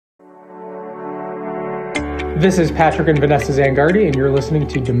This is Patrick and Vanessa Zangardi, and you're listening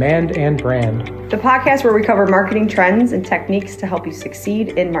to Demand and Brand, the podcast where we cover marketing trends and techniques to help you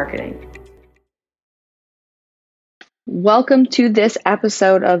succeed in marketing. Welcome to this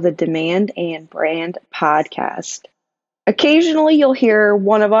episode of the Demand and Brand podcast. Occasionally, you'll hear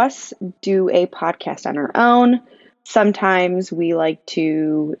one of us do a podcast on our own. Sometimes we like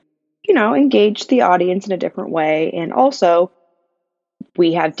to, engage the audience in a different way. And also,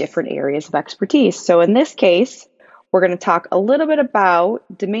 we have different areas of expertise. So in this case, we're going to talk a little bit about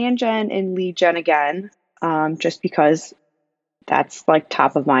demand gen and lead gen again, just because that's like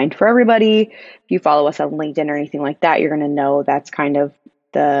top of mind for everybody. If you follow us on LinkedIn or anything like that, you're going to know that's kind of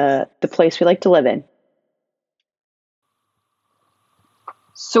the place we like to live in.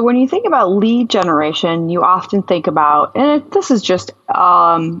 So when you think about lead generation, you often think about, and this is just,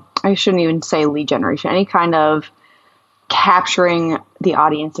 I shouldn't even say lead generation, any kind of capturing the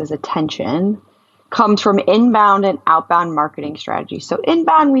audience's attention comes from inbound and outbound marketing strategy. So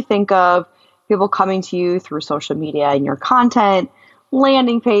inbound, we think of people coming to you through social media and your content,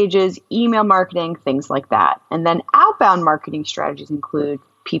 landing pages, email marketing, things like that. And then outbound marketing strategies include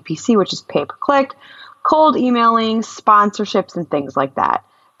PPC, which is pay-per-click, cold emailing, sponsorships, and things like that.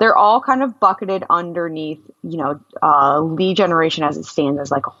 They're all kind of bucketed underneath, lead generation as it stands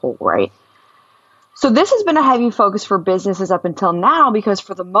as like a whole, right? So this has been a heavy focus for businesses up until now because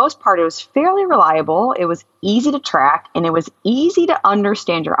for the most part, it was fairly reliable, it was easy to track, and it was easy to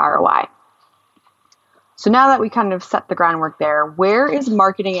understand your ROI. So now that we kind of set the groundwork there, where is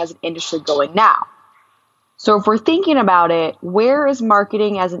marketing as an industry going now? So if we're thinking about it, where is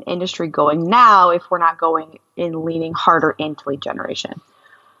marketing as an industry going now if we're not going and leaning harder into lead generation?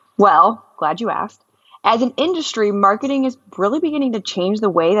 Well, glad you asked. As an industry, marketing is really beginning to change the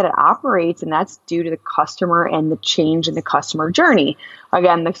way that it operates, and that's due to the customer and the change in the customer journey.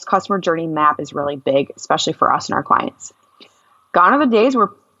 Again, this customer journey map is really big, especially for us and our clients. Gone are the days where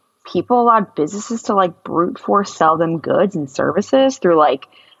people allowed businesses to brute force sell them goods and services through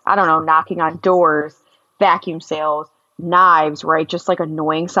knocking on doors, vacuum sales, knives, right? Just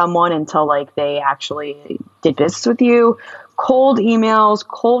annoying someone until they actually did business with you. Cold emails,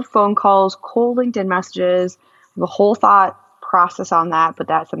 cold phone calls, cold LinkedIn messages, the whole thought process on that, but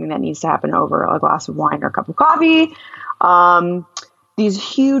that's something that needs to happen over a glass of wine or a cup of coffee.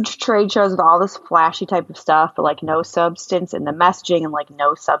 These huge trade shows with all this flashy type of stuff, but no substance in the messaging and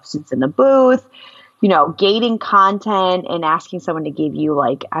no substance in the booth, gating content and asking someone to give you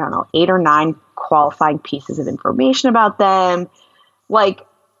 8 or 9 qualifying pieces of information about them.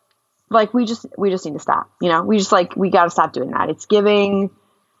 We just need to stop, we got to stop doing that. It's giving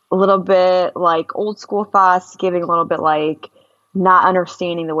a little bit old school thoughts, giving a little bit not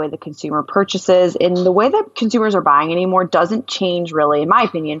understanding the way the consumer purchases, and the way that consumers are buying anymore doesn't change really, in my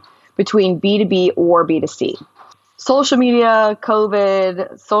opinion, between B2B or B2C. Social media,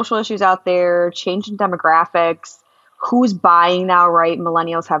 COVID, social issues out there, changing demographics, who's buying now, right?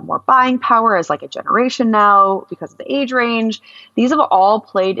 Millennials have more buying power as a generation now because of the age range. These have all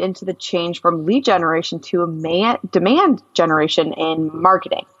played into the change from lead generation to demand generation in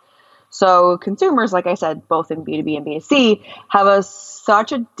marketing. So consumers, like I said, both in B2B and B2C, have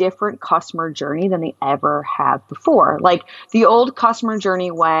such a different customer journey than they ever have before. The old customer journey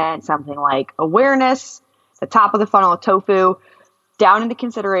went something like awareness, the top of the funnel of tofu, down into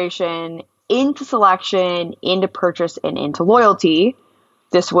consideration, into selection, into purchase, and into loyalty.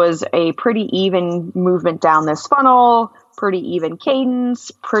 This was a pretty even movement down this funnel, pretty even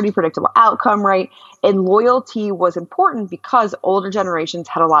cadence, pretty predictable outcome, right? And loyalty was important because older generations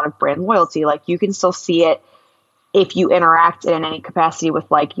had a lot of brand loyalty. You can still see it if you interact in any capacity with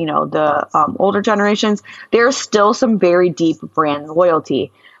the older generations. There's still some very deep brand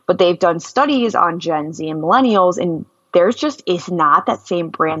loyalty, but they've done studies on Gen Z and millennials, and there's just is not that same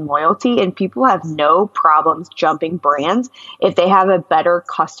brand loyalty, and people have no problems jumping brands if they have a better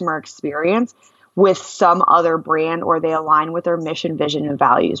customer experience with some other brand or they align with their mission, vision, and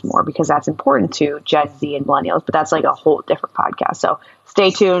values more, because that's important to Gen Z and millennials, but that's a whole different podcast. So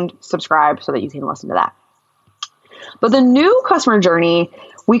stay tuned, subscribe so that you can listen to that. But the new customer journey,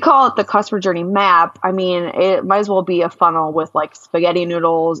 we call it the customer journey map. I mean, it might as well be a funnel with spaghetti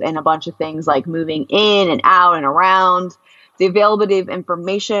noodles and a bunch of things moving in and out and around. The availability of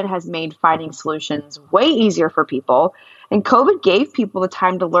information has made finding solutions way easier for people. And COVID gave people the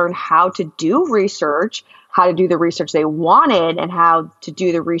time to learn how to do research, how to do the research they wanted, and how to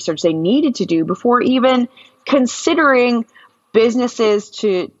do the research they needed to do before even considering businesses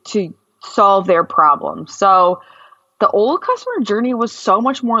to solve their problems. So the old customer journey was so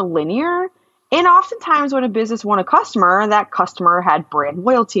much more linear. And oftentimes when a business won a customer, that customer had brand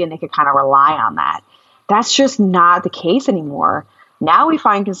loyalty and they could kind of rely on that. That's just not the case anymore. Now we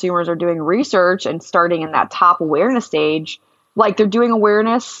find consumers are doing research and starting in that top awareness stage, like they're doing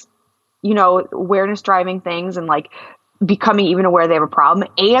awareness, awareness driving things and like becoming even aware they have a problem,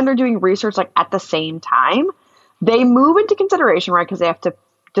 and they're doing research like at the same time. They move into consideration, right? Because they have to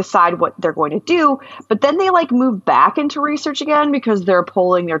decide what they're going to do, but then they like move back into research again because they're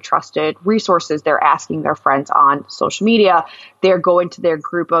pulling their trusted resources. They're asking their friends on social media. They're going to their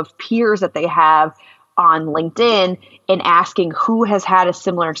group of peers that they have on LinkedIn and asking who has had a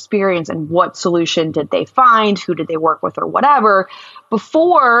similar experience and what solution did they find, who did they work with or whatever,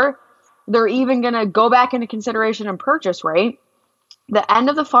 before they're even going to go back into consideration and purchase, right? The end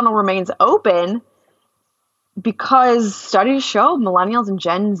of the funnel remains open because studies show millennials and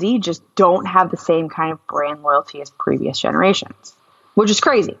Gen Z just don't have the same kind of brand loyalty as previous generations, which is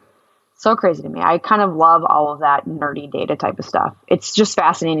crazy. So crazy to me. I kind of love all of that nerdy data type of stuff. It's just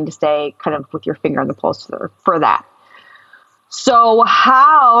fascinating to stay kind of with your finger on the pulse for that. So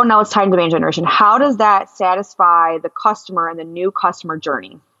now it's time demand generation. How does that satisfy the customer and the new customer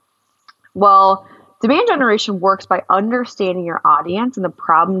journey? Well, demand generation works by understanding your audience and the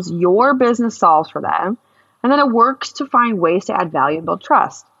problems your business solves for them. And then it works to find ways to add value and build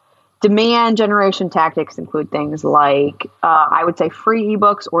trust. Demand generation tactics include things like, I would say free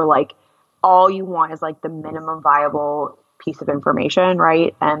ebooks, or like all you want is like the minimum viable piece of information,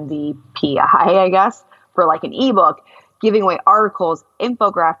 right? MVP, I guess, for like an ebook, giving away articles,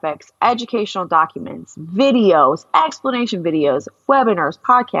 infographics, educational documents, videos, explanation videos, webinars,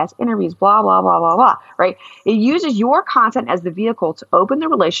 podcasts, interviews, blah, blah, blah, blah, blah, right? It uses your content as the vehicle to open the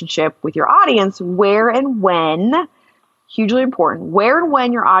relationship with your audience where and when, hugely important, where and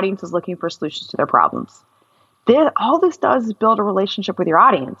when your audience is looking for solutions to their problems. All this does is build a relationship with your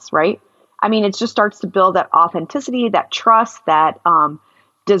audience, right? I mean, it just starts to build that authenticity, that trust, that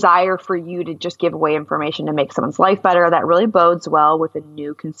desire for you to just give away information to make someone's life better. That really bodes well with a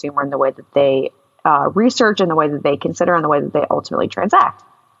new consumer in the way that they research, and the way that they consider, and the way that they ultimately transact.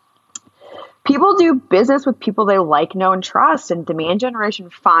 People do business with people they like, know, and trust, and demand generation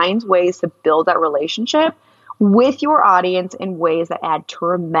finds ways to build that relationship with your audience in ways that add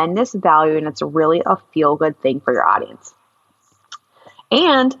tremendous value, and it's really a feel-good thing for your audience.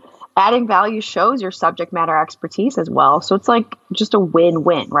 And adding value shows your subject matter expertise as well. So it's like just a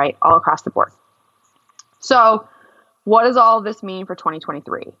win-win, right? All across the board. So what does all of this mean for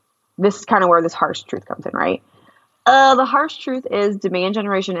 2023? This is kind of where this harsh truth comes in, right? The harsh truth is demand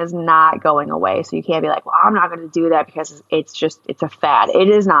generation is not going away. So you can't be like, well, I'm not going to do that because it's a fad. It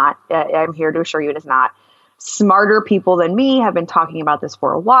is not. I'm here to assure you it is not. Smarter people than me have been talking about this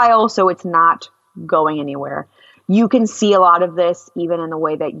for a while, so it's not going anywhere. You can see a lot of this even in the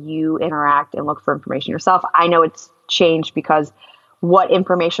way that you interact and look for information yourself. I know it's changed because what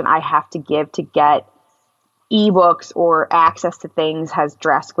information I have to give to get ebooks or access to things has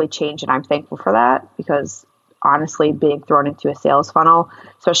drastically changed, and I'm thankful for that, because honestly, being thrown into a sales funnel,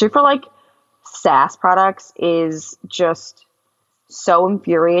 especially for like SaaS products, is just so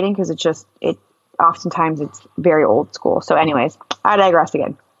infuriating because oftentimes it's very old school. So anyways, I digress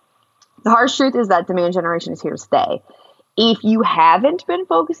again. The harsh truth is that demand generation is here to stay. If you haven't been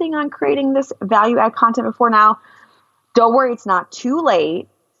focusing on creating this value add content before now, don't worry, it's not too late,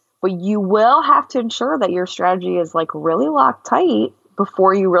 but you will have to ensure that your strategy is like really locked tight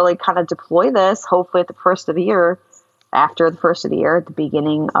before you really kind of deploy this, hopefully at the first of the year, after the first of the year, at the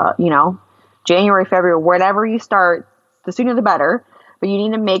beginning, January, February, whenever you start, the sooner the better. But you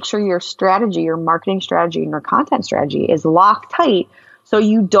need to make sure your strategy, your marketing strategy, and your content strategy is locked tight, so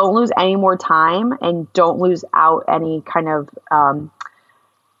you don't lose any more time and don't lose out any kind of,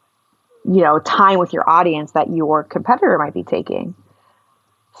 time with your audience that your competitor might be taking.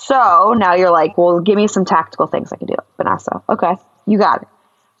 So now you're like, well, give me some tactical things I can do, Vanessa. Okay, you got it.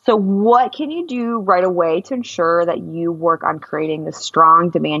 So what can you do right away to ensure that you work on creating this strong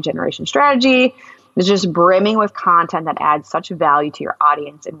demand generation strategy? It's just brimming with content that adds such value to your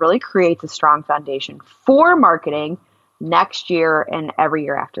audience and really creates a strong foundation for marketing next year and every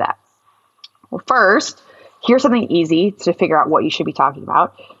year after that. Well, first, here's something easy to figure out what you should be talking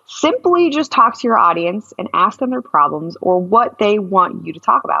about. Simply just talk to your audience and ask them their problems or what they want you to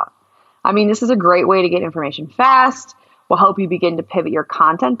talk about. I mean, this is a great way to get information fast. Will help you begin to pivot your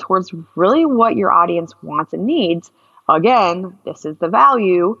content towards really what your audience wants and needs. Again, this is the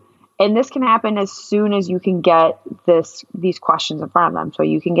value. And this can happen as soon as you can get these questions in front of them. So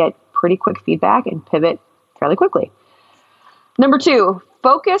you can get pretty quick feedback and pivot fairly quickly. Number 2,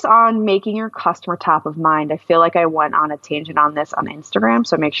 focus on making your customer top of mind. I feel like I went on a tangent on this on Instagram,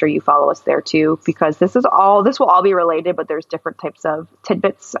 so make sure you follow us there too, because this will all be related, but there's different types of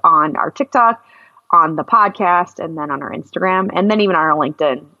tidbits on our TikTok, on the podcast and then on our Instagram and then even on our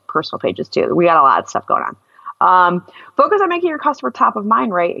LinkedIn personal pages too. We got a lot of stuff going on. Focus on making your customer top of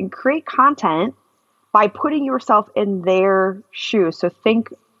mind, right? And create content by putting yourself in their shoes. So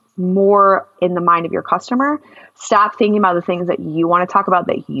think more in the mind of your customer. Stop thinking about the things that you want to talk about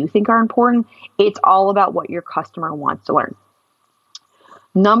that you think are important. It's all about what your customer wants to learn.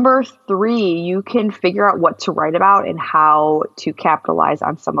 Number 3, you can figure out what to write about and how to capitalize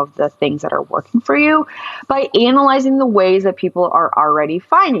on some of the things that are working for you by analyzing the ways that people are already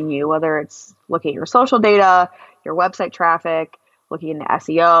finding you, whether it's looking at your social data, your website traffic, looking into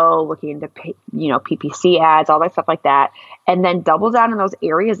SEO, looking into, PPC ads, all that stuff like that. And then double down in those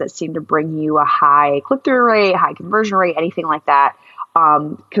areas that seem to bring you a high click-through rate, high conversion rate, anything like that.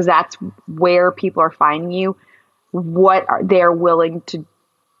 Because that's where people are finding you, what they're willing to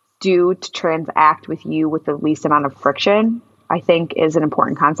do to transact with you with the least amount of friction, I think is an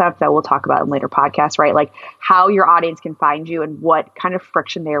important concept that we'll talk about in later podcasts, right? Like how your audience can find you and what kind of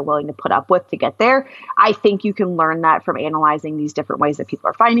friction they are willing to put up with to get there. I think you can learn that from analyzing these different ways that people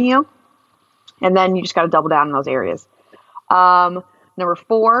are finding you. And then you just got to double down in those areas. Number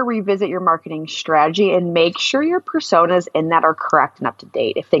 4, revisit your marketing strategy and make sure your personas in that are correct and up to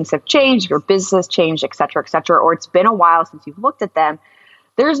date. If things have changed, your business has changed, et cetera, or it's been a while since you've looked at them,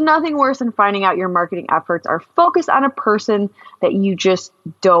 there's nothing worse than finding out your marketing efforts are focused on a person that you just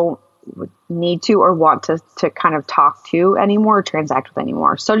don't need to or want to kind of talk to anymore or transact with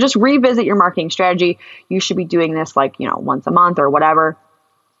anymore. So just revisit your marketing strategy. You should be doing this once a month or whatever.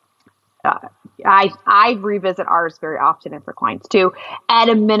 I revisit ours very often and for clients too. At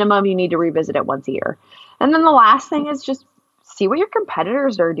a minimum, you need to revisit it once a year. And then the last thing is just see what your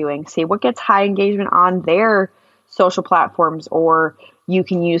competitors are doing. See what gets high engagement on their social platforms, or you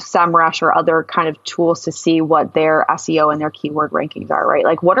can use SEMrush or other kind of tools to see what their SEO and their keyword rankings are, right?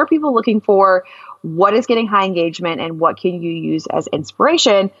 Like what are people looking for? What is getting high engagement and what can you use as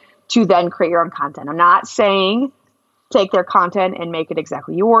inspiration to then create your own content? I'm not saying take their content and make it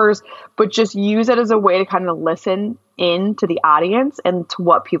exactly yours, but just use it as a way to kind of listen in to the audience and to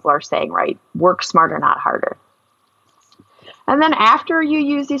what people are saying, right? Work smarter, not harder. And then after you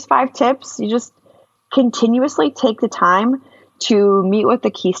use these 5 tips, you just continuously take the time to meet with the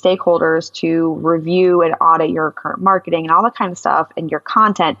key stakeholders to review and audit your current marketing and all that kind of stuff and your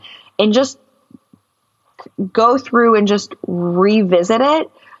content, and just go through and just revisit it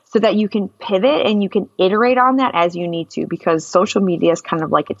so that you can pivot and you can iterate on that as you need to, because social media is kind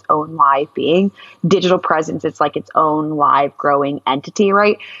of like its own live being. Digital presence, it's like its own live growing entity,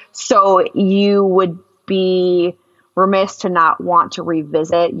 right? So you would be remiss to not want to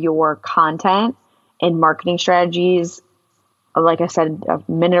revisit your content and marketing strategies, like I said a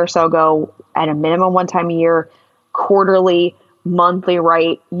minute or so ago, at a minimum 1 time a year, quarterly, monthly,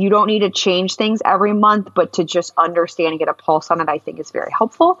 right? You don't need to change things every month, but to just understand and get a pulse on it, I think is very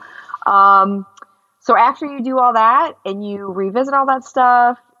helpful. So after you do all that and you revisit all that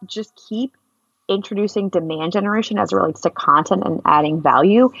stuff, just keep introducing demand generation as it relates to content and adding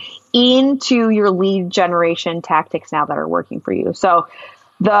value into your lead generation tactics now that are working for you. So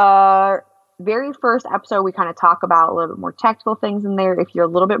the very first episode, we kind of talk about a little bit more tactical things in there. If you're a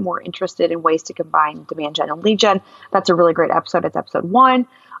little bit more interested in ways to combine demand gen and lead gen, that's a really great episode. It's episode 1.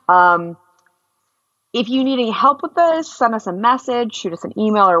 If you need any help with this, send us a message, shoot us an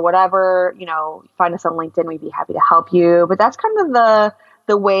email or whatever, find us on LinkedIn. We'd be happy to help you. But that's kind of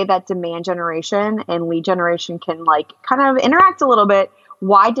the way that demand generation and lead generation can kind of interact a little bit,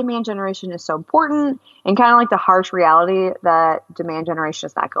 why demand generation is so important, and kind of like the harsh reality that demand generation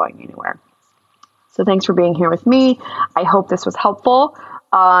is not going anywhere. So thanks for being here with me. I hope this was helpful.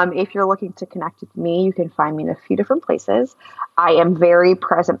 If you're looking to connect with me, you can find me in a few different places. I am very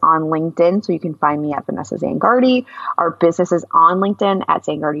present on LinkedIn, so you can find me at Vanessa Zangardi. Our business is on LinkedIn at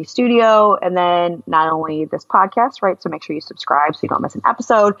Zangardi Studio. And then not only this podcast, right? So make sure you subscribe so you don't miss an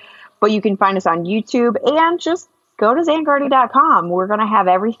episode, but you can find us on YouTube and just go to zangardi.com. We're going to have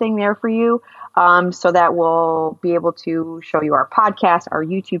everything there for you. So that we'll be able to show you our podcast, our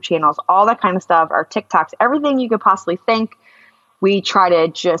YouTube channels, all that kind of stuff, our TikToks, everything you could possibly think. We try to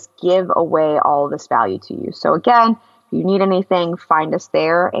just give away all of this value to you. So again, if you need anything, find us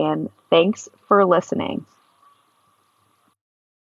there. And thanks for listening.